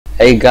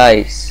Hey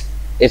guys,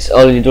 it's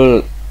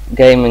ItZZ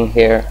Gaming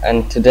here,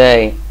 and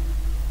today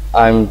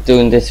I'm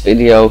doing this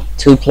video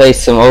to play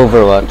some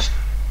Overwatch,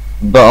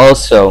 but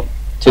also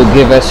to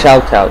give a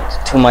shout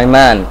out to my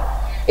man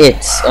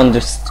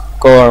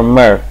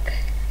ItZZ_MerK,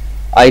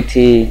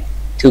 IT,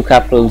 two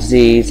capital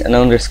Z's, an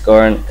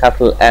underscore, and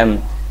capital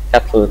M,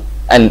 capital,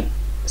 and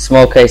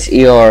small case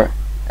ER,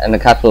 and a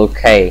capital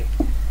K.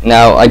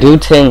 Now I do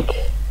think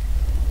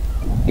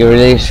you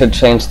really should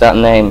change that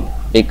name,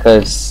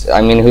 because I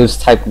mean, who's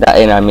typed that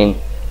in? I mean,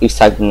 he's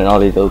typed in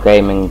ItZZ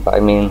Gaming, but I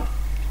mean,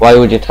 why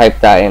would you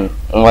type that in?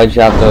 And why'd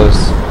you have those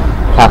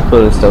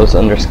capitals, those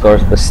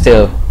underscores? But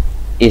still,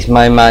 he's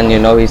my man, you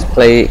know. He's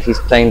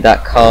playing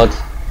that COD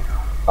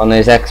on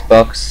his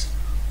Xbox.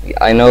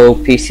 I know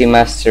PC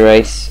Master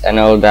Race and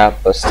all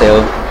that, but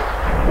still,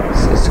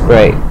 it's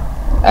great.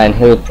 And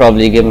he'll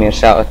probably give me a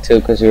shout out too,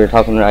 because we were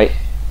talking, right?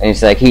 And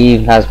he's like, he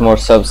even has more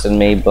subs than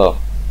me, but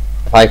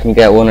if I can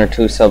get 1 or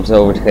 2 subs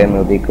over to him,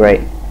 it'll be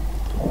great.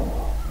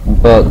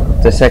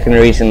 But the second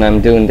reason I'm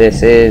doing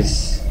this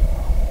is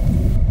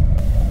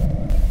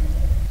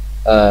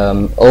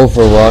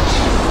Overwatch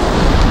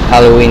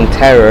Halloween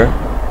Terror.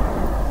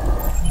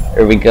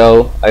 Here we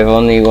go. I've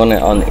only won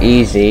it on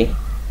easy,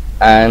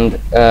 and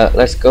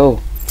let's go.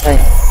 Hey.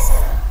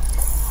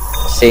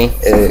 See,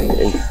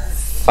 it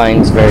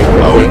finds very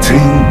quickly. Our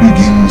tale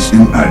begins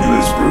in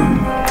Adlersbrunn,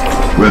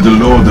 where the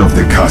lord of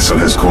the castle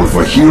has called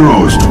for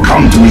heroes to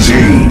come to his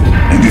aid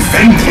and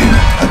defend him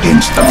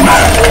against the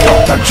mad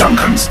Dr.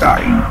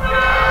 Junksteins.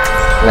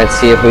 Let's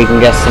see if we can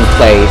get some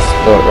plays,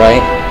 but right?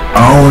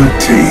 Our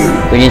tale.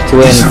 We need to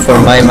win for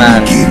my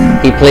man.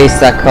 He plays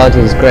that COD,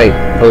 he's great,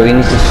 but we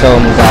need to show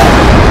him that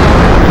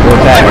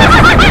we're better.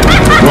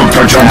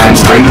 Dr.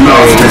 Junksteins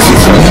loved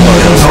his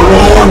millions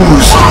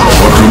arose,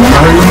 but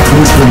tonight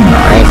was the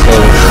night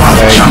of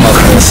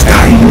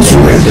Junksteins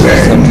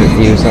revenge. Some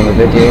reviews on the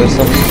video or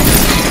something.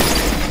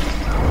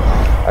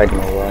 I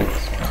don't know why.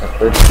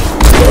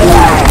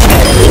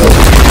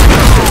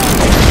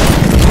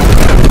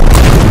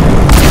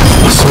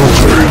 A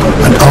soldier,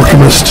 an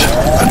alchemist,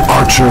 an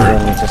archer,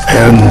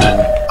 and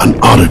an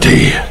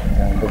oddity.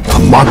 A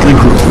motley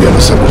group we have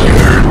assembled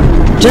here.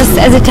 Just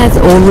as it has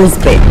always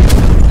been.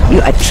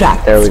 You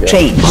attract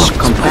strange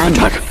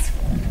companions.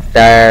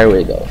 There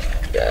we go.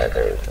 Yeah,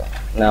 there we go.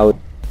 Now we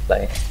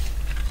play.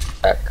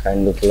 That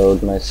kind of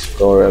load my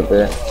score a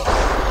bit.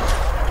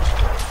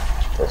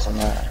 Doesn't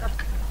matter.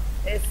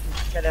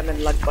 Yeah,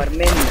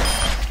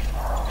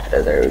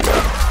 there we go.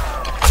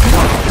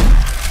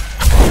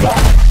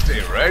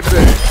 Stay right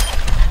there.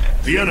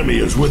 The enemy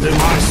is within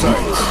my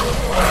sights.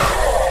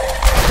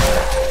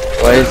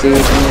 Why is he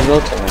using his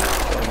ultimate?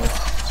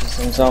 It's just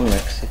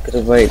insomnics. He could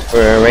have waited for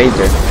a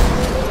Rager.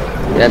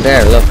 Yeah,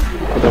 there, look.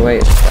 Could have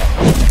waited.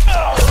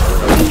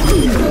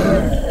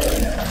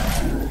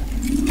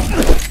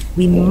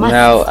 We must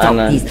now, stop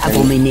Anna, these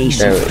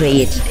abominations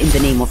created in the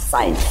name of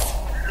science.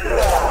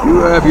 You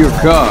have your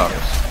cars.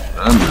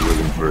 I'm just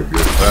looking for a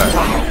good fight.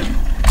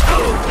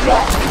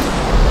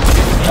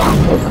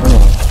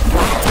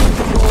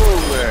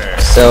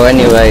 So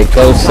anyway,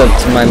 go sub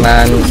to my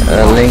man,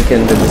 link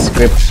in the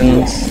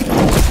descriptions.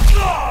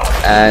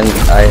 And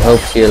I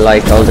hope you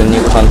like all the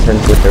new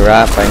content with the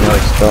rap. I know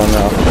it's going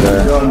off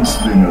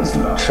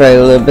the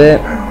trail a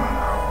bit,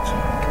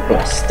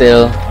 but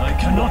still. I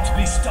cannot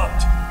be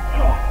stopped.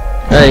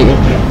 Hey,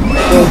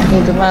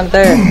 kill the man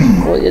there.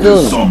 What are you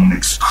doing?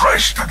 Somnics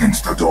crashed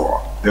against the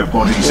door. Their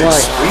bodies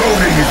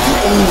exploding into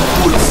old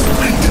wood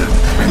splintered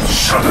and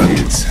shuddered.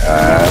 It's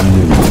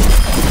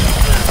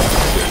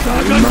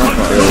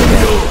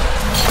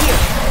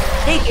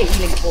Take a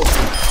healing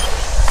potion.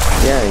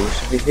 Yeah, you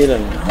should be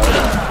healing.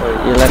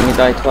 You let me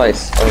die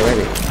twice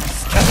already.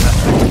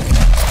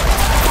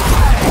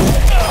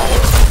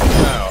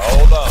 Now,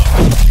 hold on.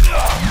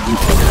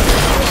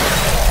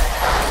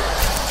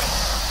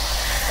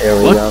 Here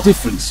we go.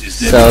 Difference is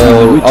there?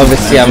 So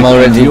obviously I'm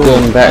already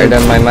doing better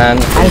than my man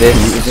in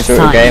this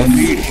shooter game.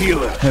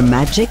 Her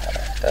magic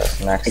That was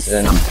an is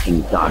accident.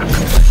 something dark.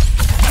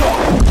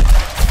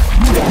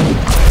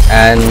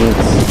 And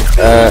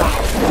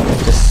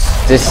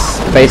this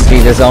basically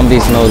the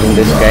zombies mode in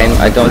this game.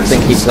 I don't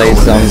think he plays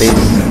zombies.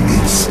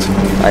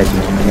 I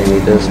maybe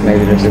he does.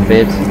 Maybe there's a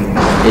bit.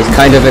 He's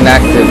kind of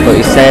inactive, but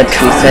he said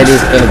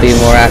he's gonna be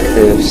more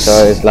active.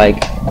 So it's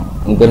like,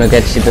 I'm gonna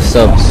get you the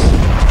subs.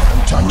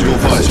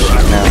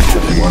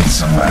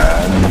 once a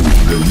man,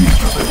 the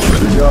reaper of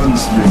the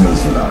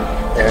gunslinger's luck.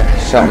 There,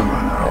 shot him.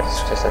 That's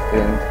just at the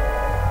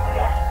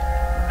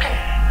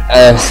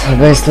end. So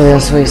basically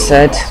that's what he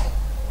said.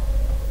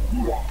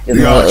 Give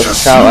him a little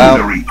shout out.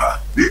 The reaper.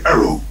 The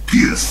arrow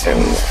pierced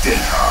his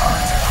dead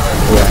heart.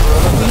 Yeah,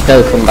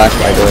 they'll come back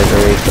by the way, the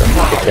Reaper,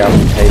 if you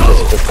haven't played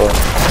this before.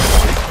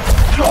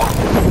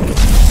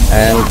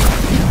 And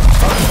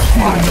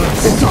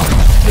this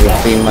will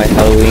be my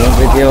Halloween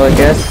video, I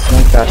guess.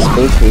 Not that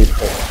spooky,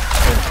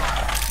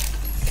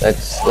 but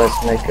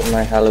let's make it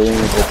my Halloween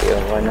video.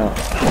 Why not?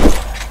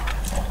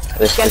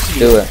 Let's just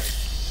do it.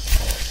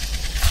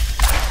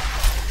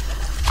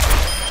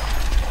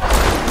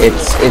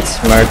 It's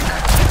MerK.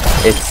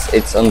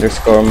 It's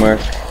underscore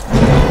MerK.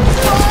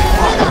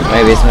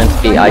 Maybe it's meant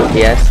to be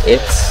IPS.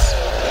 It's,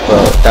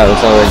 well, that was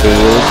already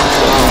used.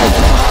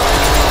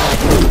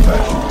 The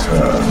battle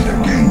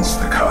turned against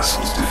the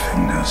castle's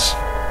defenders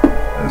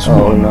as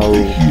Oh, one no. of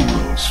the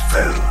heroes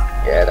fell.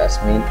 Yeah, that's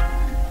me.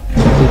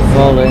 Keep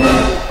falling,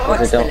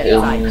 because it don't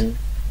heal me.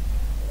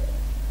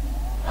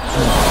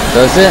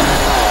 Does it?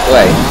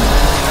 Wait.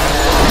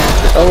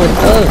 Oh, it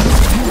does.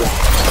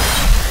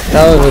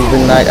 That would have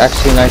been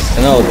actually nice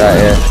to know that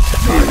it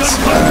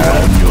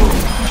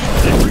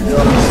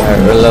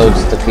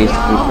reloads the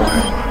Peacekeeper.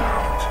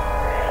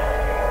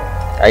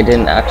 I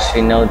didn't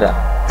actually know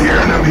that. The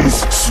enemies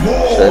Should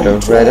swarmed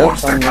have read up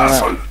towards the on that.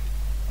 castle.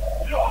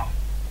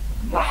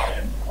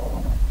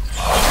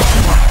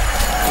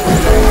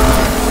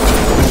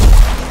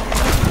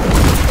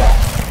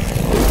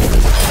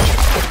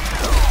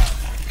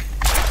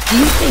 Do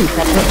you think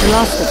that was the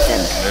last of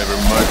them? Never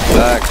much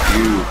like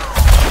you.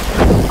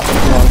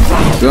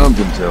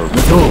 Something tells me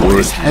the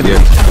worst is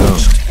yet to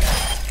come.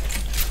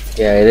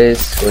 Yeah, it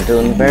is. We're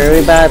doing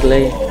very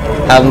badly.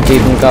 Haven't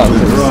even gotten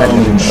to the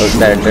second. Oh,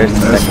 there's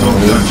the second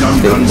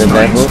week. The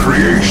devil.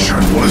 Creation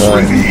was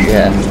But revealed.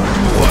 yeah,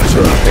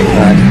 doing pretty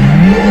bad.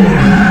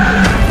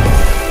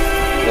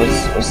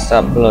 What's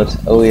that blood?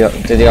 Oh,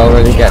 did he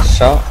already get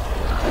shot?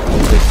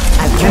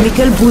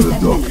 Chemical boost. The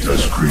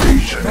Doctor's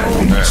creation had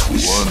been That's one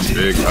twisted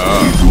big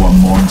hug. into a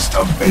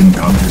monster bent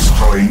on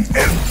destroying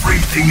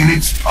everything in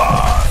its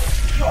path.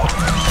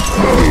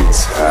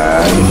 Its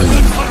hand.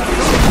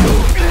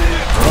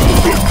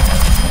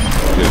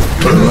 Just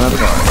get my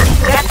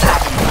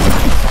fire.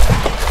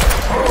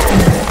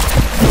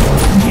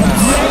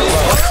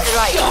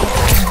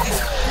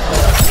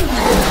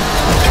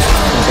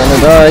 I'm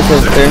gonna die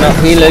because they're not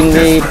healing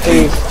me,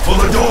 please. For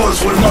the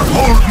doors will not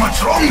hold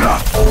much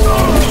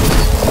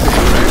longer.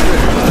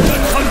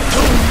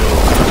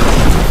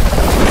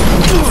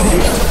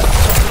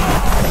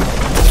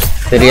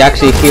 Did he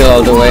actually heal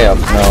all the way up?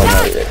 No,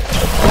 no, he didn't.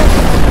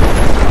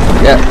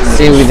 Yeah,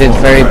 see, we did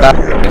very bad.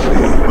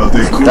 But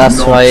they could That's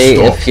not why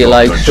stop if you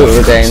like Dr.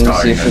 shooter games,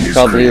 Junkstein you and should his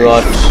probably creators.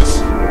 watch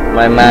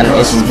my man The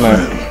castle ItZZ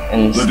fell,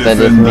 instead the of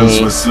defenders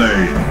me, were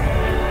slain,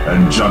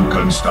 and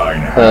Junkstein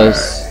had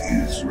because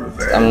his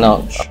revenge. I'm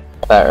not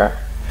better.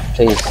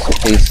 Please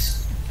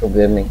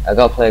forgive me. I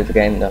gotta play the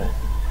game though,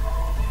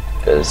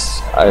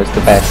 because I was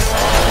the best.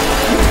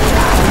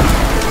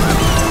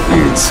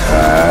 It's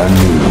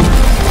hand.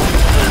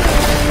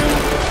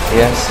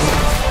 Yes,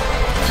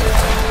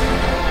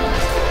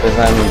 because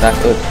I'm that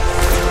good.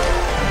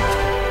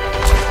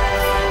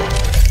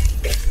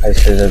 I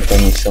should have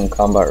done some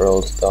combat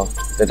rolls though.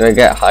 Did I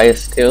get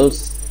highest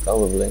kills?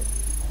 Probably.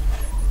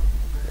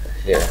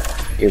 Here,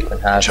 you can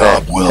have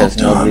Job it well because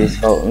done. nobody's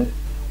voting.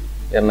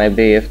 Yeah,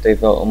 maybe if they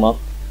vote him up.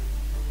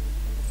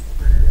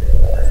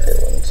 They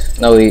won't.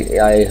 No,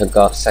 I had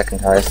got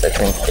second highest, I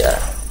think. Yeah,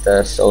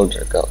 the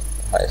soldier got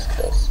the highest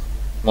kills.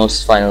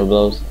 Most final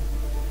blows.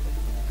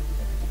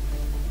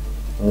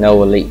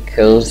 No elite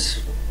kills.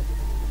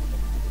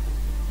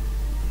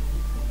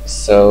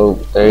 So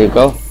there you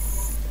go.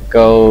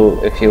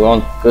 Go, if you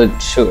want good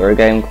shooter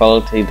game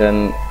quality,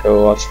 then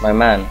go watch my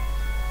man.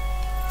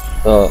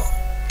 But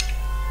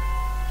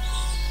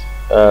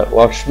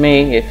watch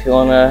me if you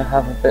wanna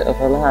have a bit of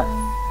a laugh,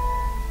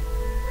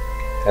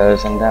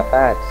 cause I'm that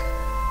bad.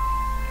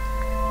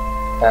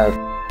 That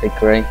would be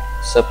great.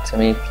 Sub to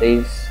me,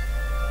 please.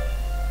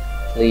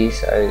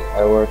 Please,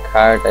 I work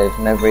hard. I've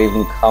never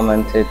even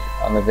commented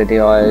on a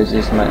video. I always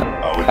use my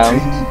Our account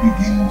tale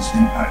begins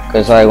in Atlas,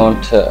 because I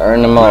want to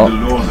earn them where all. the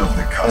Lord of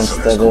the castle has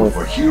Instead called of-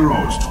 for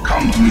heroes to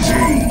come to his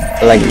aid.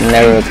 Like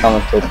never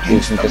commented Against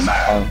using the this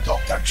man, account.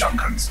 Dr.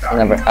 Junkstein.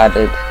 Never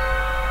added.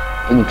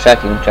 You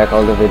can check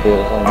all the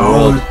videos on the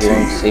world. You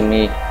won't see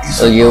me.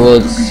 Well, you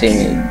will see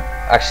me.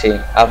 Actually,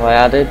 have I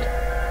added?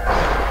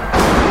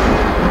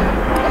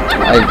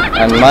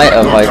 I might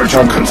have.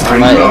 I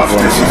might have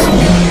once.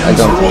 I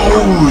don't think.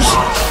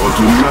 For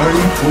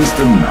tonight was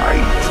the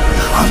night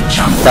of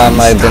Junkstein. That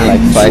might have been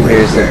like 5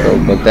 years ago,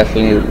 but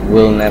definitely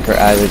will never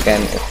add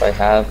again if I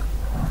have.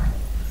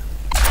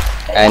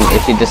 And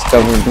if you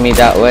discovered me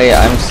that way,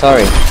 I'm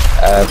sorry.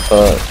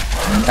 But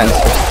thanks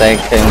for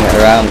sticking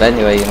around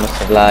anyway. You must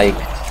have liked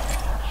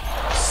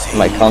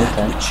my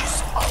content.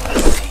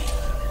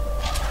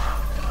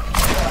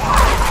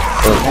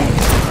 So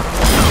thanks.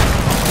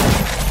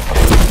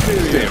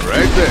 Stand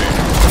right there.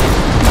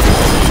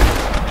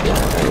 Yeah,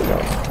 there you go.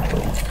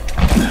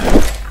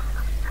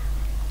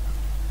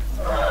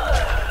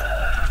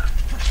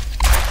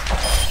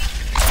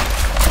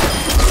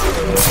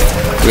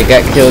 You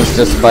get kills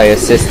just by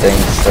assisting,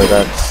 so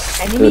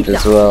that's good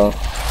as well.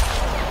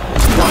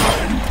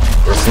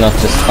 It's not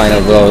just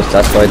final blows,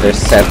 that's why they're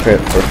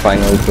separate for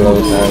final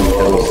blows and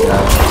kills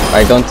now.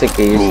 I don't think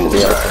it used to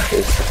be, I think it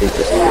used to be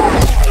just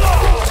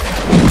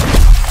kills.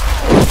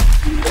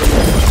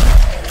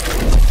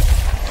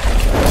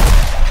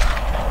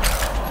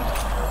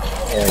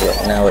 Yeah,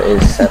 but now it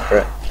is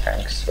separate.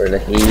 Thanks for the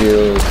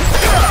heals.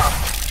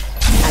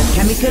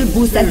 Chemical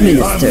boost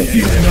administered.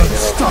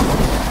 Stop.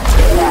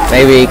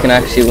 Maybe he can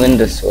actually win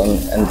this one,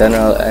 and then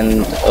I'll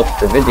end up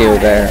the video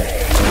there,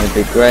 and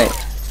it'd be great.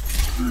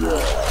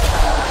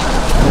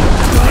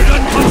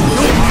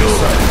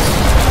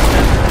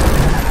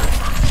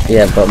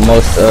 Yeah, but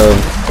most of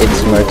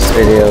MerK's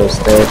videos,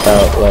 they're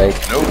about like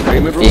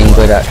being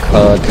good at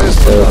COD,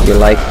 so if you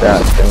like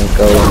that, then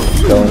go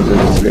into the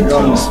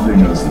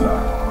description.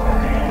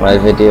 My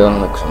video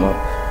and look them up.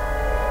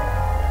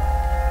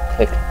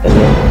 Click the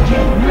link.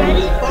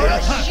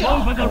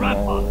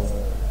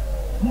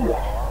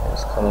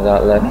 Just comes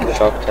out left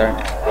shock turn.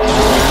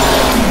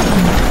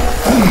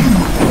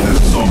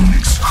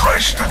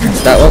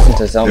 That wasn't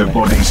a zombie. Their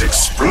bodies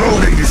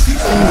exploding as the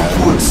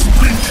old wood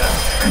splinter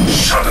and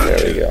shudder.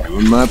 There we go.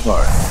 Doing my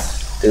part.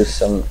 Do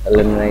some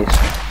elimination.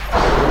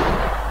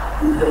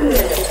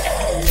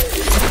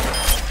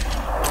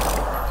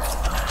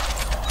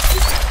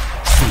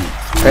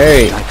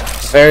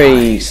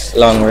 Very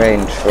long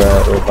range for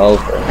a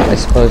revolver. I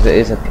suppose it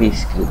is a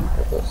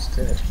peacekeeper, but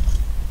still.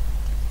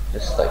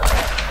 Just like,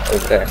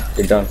 okay,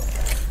 you're done.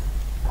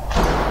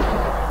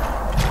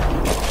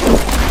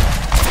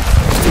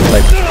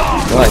 Like,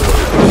 what?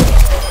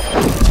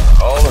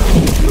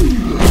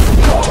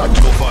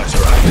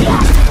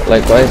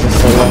 Like, why is it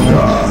so long?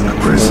 Dark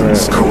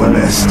presence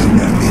coalesced in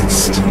their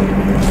midst.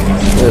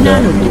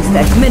 Nanoboost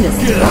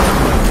administered.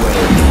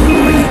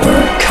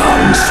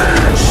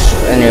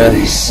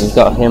 Anyways, we've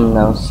got him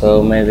now,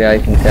 so maybe I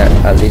can get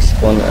at least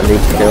one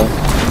elite kill.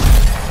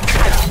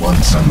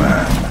 Once a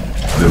man,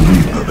 the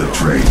Reaper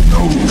betrayed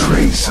no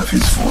trace of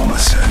his former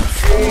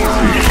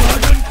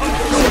self.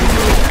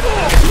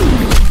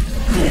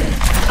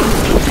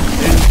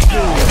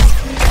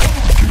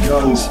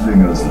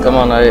 Come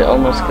on, I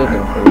almost killed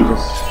him, but we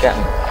just get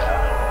him.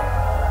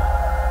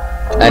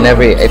 And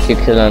if you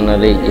kill an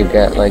elite, you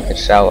get like a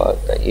shout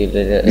out that you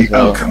did it as The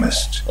well.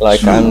 alchemist,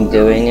 Like I'm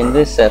doing in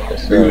this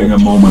episode. during a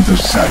moment of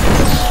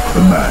sadness,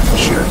 the man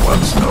she had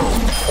once known.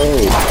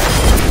 Oh.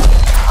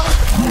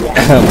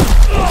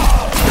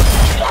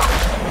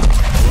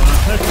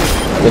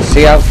 We'll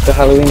see after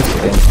Halloween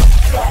skin.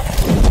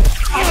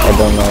 I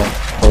don't know.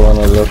 I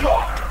wanna look.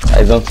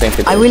 I don't think it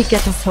is. I will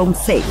get us home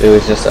safe. It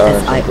was just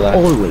orange as I and black.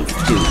 always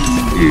do.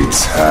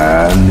 It's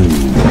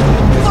Halloween.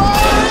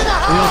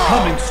 We are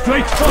coming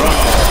straight for us.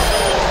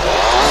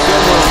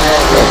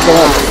 Come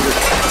on.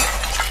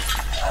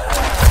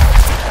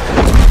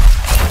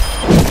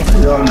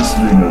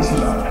 Gunslinger's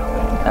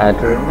life. Add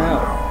her now.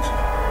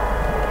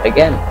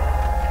 Again.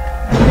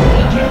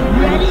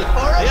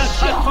 The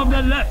attack from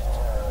the left.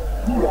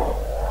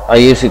 I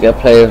usually get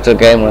player of the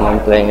game when I'm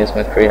playing as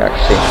McCree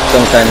actually.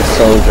 Sometimes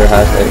Soldier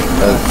has it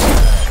because,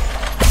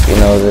 you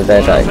know, the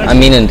dead eye. I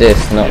mean in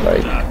this, not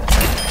like...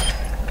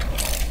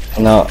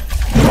 Not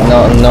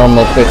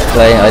normal quick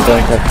play. I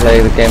don't have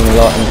play the game a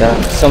lot in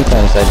that.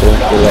 Sometimes I do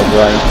feel like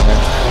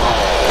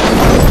Ryan.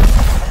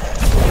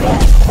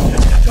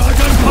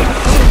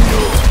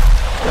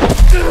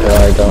 But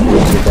I don't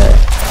usually get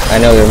it. I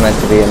know you're meant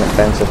to be an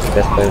offensive to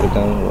get play the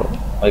game,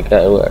 but I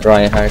get it with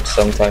Ryan Hart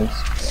sometimes.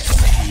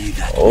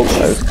 Oh,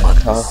 I was gonna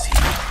cough.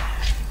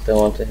 Don't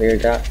want to hear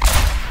that.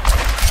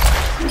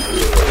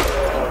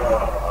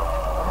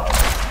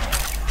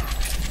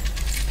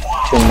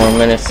 Two more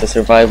minutes to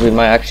survive, we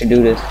might actually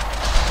do this.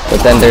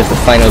 But then there's the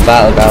final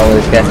battle that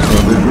always gets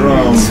me. The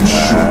ground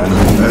shook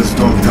as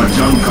Dr.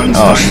 Junksteins'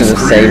 Oh, I should have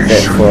saved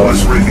it creation for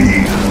was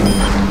revealed.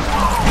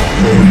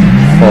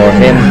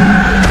 him.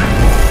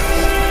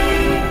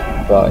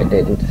 But I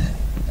didn't.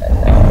 And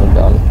now I'm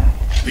done.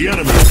 The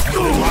enemy is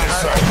going.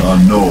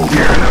 Unknown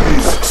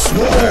enemies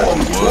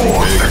swarmed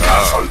towards the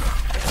castle.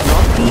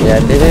 Yeah,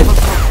 I did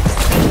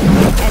it.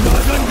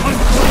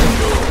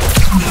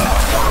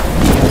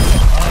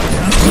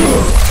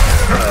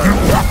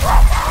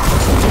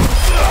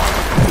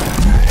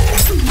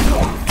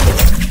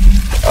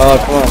 Oh,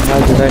 come on,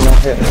 how did I not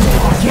hit?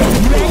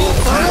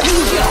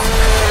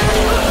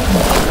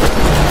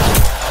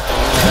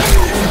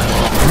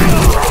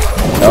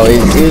 Oh,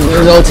 he's using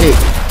his ulti.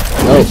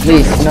 No,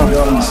 please, no.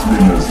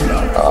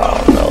 Oh,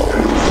 no.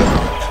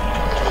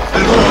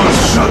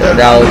 Yeah,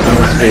 that was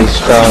pretty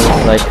strong,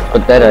 like,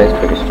 but Deadeye is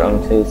pretty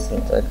strong too,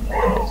 since I can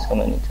hit so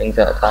many things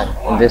at a time.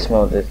 In this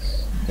mode,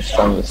 it's the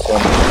strongest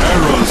one.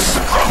 Arrows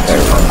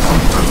crumpled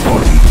from the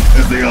body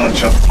as the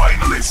archer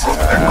finally brought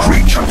the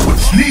creature to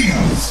its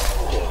knees.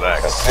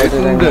 How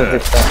did I not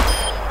hit that?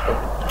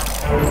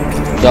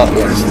 Got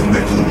As it. the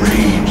metal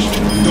raged,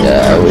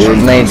 Yeah, we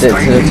made it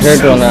to the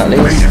third one at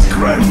least. made a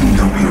grand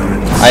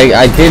appearance.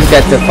 I did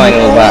get the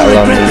final battle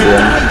on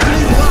medium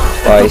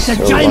twice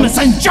or once.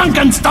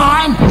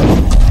 Junkstein!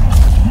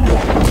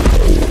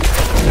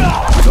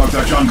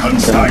 Dr.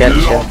 Junkstein Get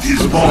you. lobbed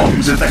his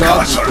bombs at the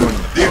castle.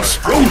 The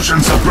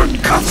explosions a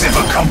percussive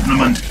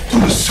accompaniment to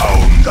the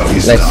sound of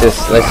his Let's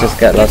laugh. just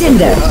get lost in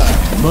Tinder.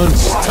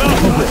 this.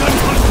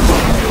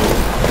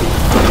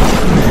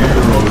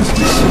 Heroes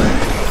dismay.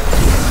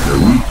 The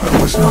Reaper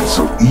was not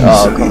so easily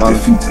Oh, come on.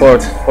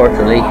 defeated. Fourth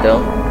elite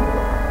though.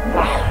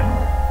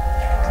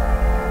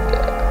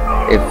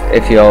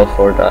 If you all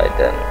four died,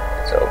 then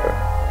it's over.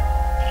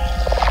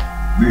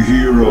 The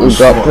heroes We've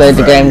got fought played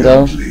the game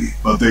though. valiantly.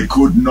 but they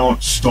could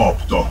not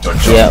stop Dr.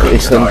 Yeah, we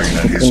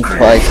Junkenstein and his couldn't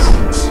quite.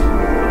 creations.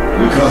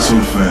 The castle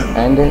fell,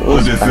 And it the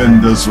was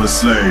defenders were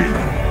slain,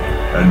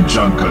 and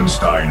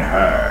Junkenstein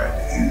had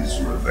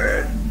his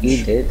revenge.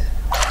 He did.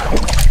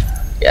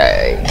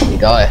 Yeah, he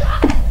got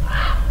it.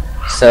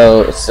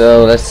 So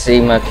let's see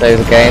my play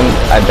the game.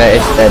 I bet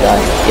it's Dead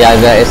Eye. Yeah,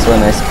 I bet it's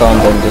when I spawned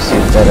and just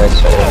use Dead Eye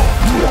straight away.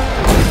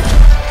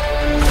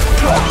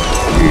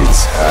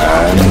 It's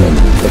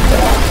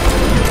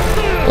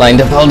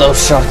lined up all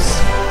those shots.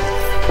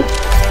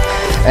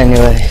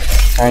 Anyway,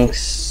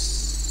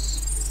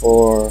 thanks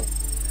for.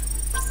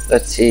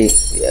 Let's see.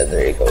 Yeah,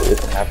 there you go. You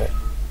can have it.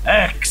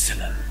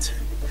 Excellent.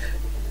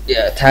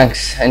 Yeah,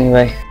 thanks.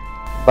 Anyway,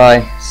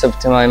 bye. Sub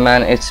to my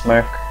man, it's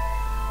MerK.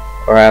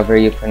 Or however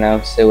you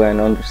pronounce it with an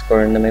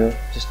underscore in the middle.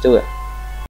 Just do it.